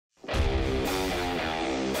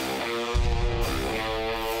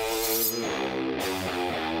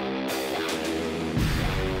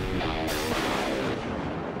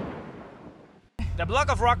Der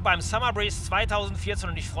Block of Rock beim Summer Breeze 2014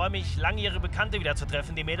 und ich freue mich, langjährige Bekannte wieder zu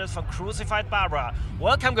treffen, die Mädels von Crucified Barbara.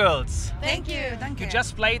 Welcome, girls! Thank you. You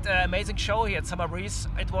just played an amazing show here at Summer Breeze.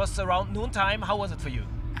 It was around noontime. How was it for you?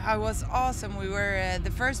 It was awesome. We were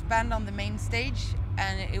the first band on the main stage,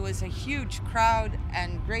 and it was a huge crowd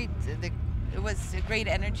and great. It was a great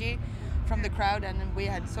energy from the crowd, and we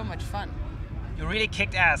had so much fun. You really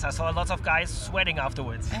kicked ass. I saw lots of guys sweating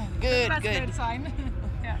afterwards. Good, That's good. a good sign.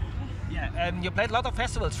 Yeah. Yeah, you played a lot of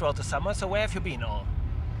festivals throughout the summer. So where have you been all?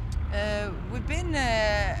 We've been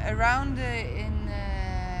around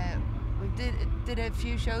we did a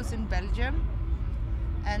few shows in Belgium,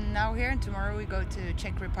 and now here. And tomorrow we go to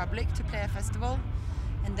Czech Republic to play a festival,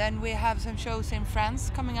 and then we have some shows in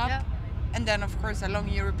France coming up, and then of course a long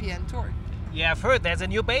European tour. Yeah, I've heard there's a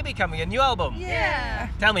new baby coming, a new album. Yeah.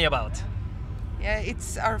 Tell me about. Yeah,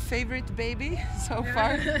 it's our favorite baby so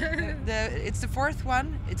far. It's the fourth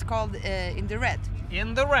one. It's called In the Red.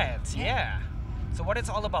 In the Red, yeah. So what it's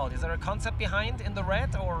all about? Is there a concept behind In the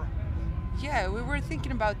Red, or? Yeah, we were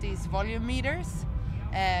thinking about these volume meters.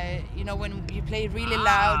 You know, when you play really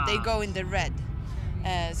loud, they go in the red.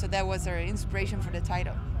 So that was our inspiration for the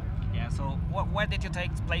title. Yeah, so where did you take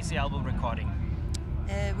place the album recording?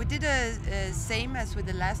 We did a same as with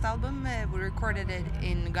the last album. We recorded it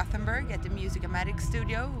in Gothenburg at the Music-O-Matic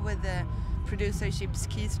studio with the producer Chips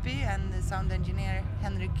Keesby and the sound engineer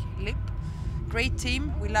Henrik Lipp. Great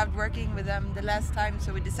team. We loved working with them the last time,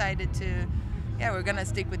 so we decided to, we're gonna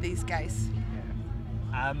stick with these guys.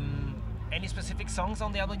 Any specific songs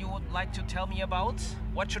on the album you would like to tell me about?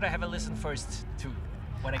 What should I have a listen first to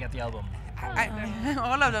when I get the album?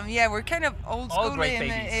 All of them. Yeah, we're kind of old All school great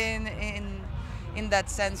babies. in that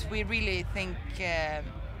sense. We really think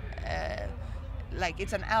like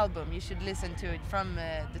it's an album. You should listen to it from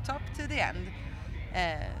the top to the end.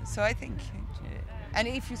 So I think, and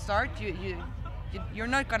if you start, you're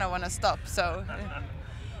not gonna want to stop. So.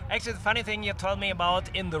 Actually, the funny thing you told me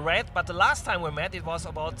about In the Red, but the last time we met, it was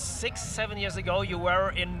about 6-7 years ago. You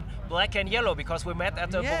were in black and yellow because we met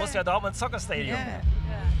at the Borussia Dortmund soccer stadium. Yeah.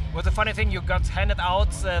 With the funny thing, you got handed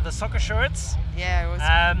out the soccer shirts. Yeah, it was.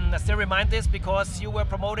 I still remind this because you were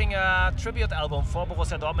promoting a tribute album for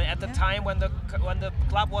Borussia Dortmund at the time when the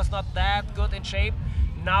club was not that good in shape.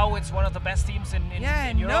 Now it's one of the best teams in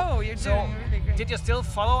Europe. No, you're doing really great. Did you still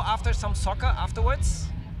follow after some soccer afterwards?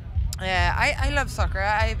 I love soccer.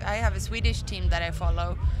 I have a Swedish team that I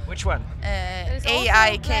follow. Which one?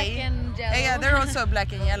 AIK. Black and yellow. Yeah, they're also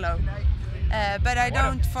black and yellow. But I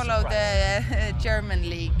don't follow the German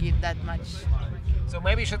league that much. So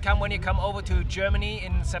maybe you should come when you come over to Germany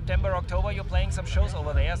in September, October. You're playing some shows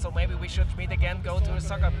over there, so maybe we should meet again, go to a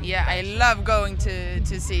soccer match. Yeah, I love going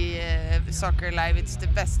to see soccer live. It's the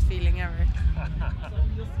best feeling ever.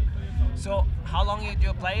 So how long do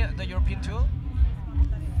you play the European tour?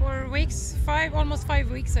 4 weeks, almost 5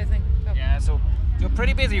 weeks, I think. Oh. Yeah, so you're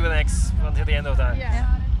pretty busy with next until the end of that.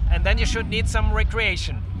 Yeah. And then you should need some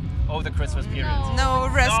recreation over the Christmas period. No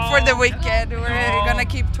rest for the weekend. We're gonna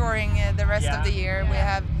keep touring the rest of the year. We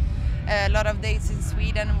have a lot of dates in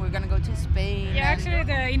Sweden. We're gonna go to Spain. Yeah, actually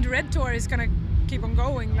the In the Red tour is gonna keep on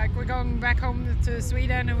going. Like we're going back home to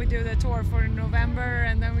Sweden and we do the tour for November,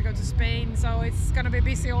 and then we go to Spain. So it's gonna be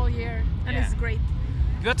busy all year, and it's great.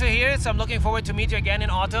 Good to hear it. So I'm looking forward to meet you again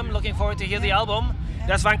in autumn. Looking forward to hear the album.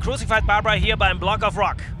 Das war ein Crucified Barbara hier beim Block of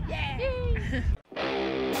Rock. Yeah.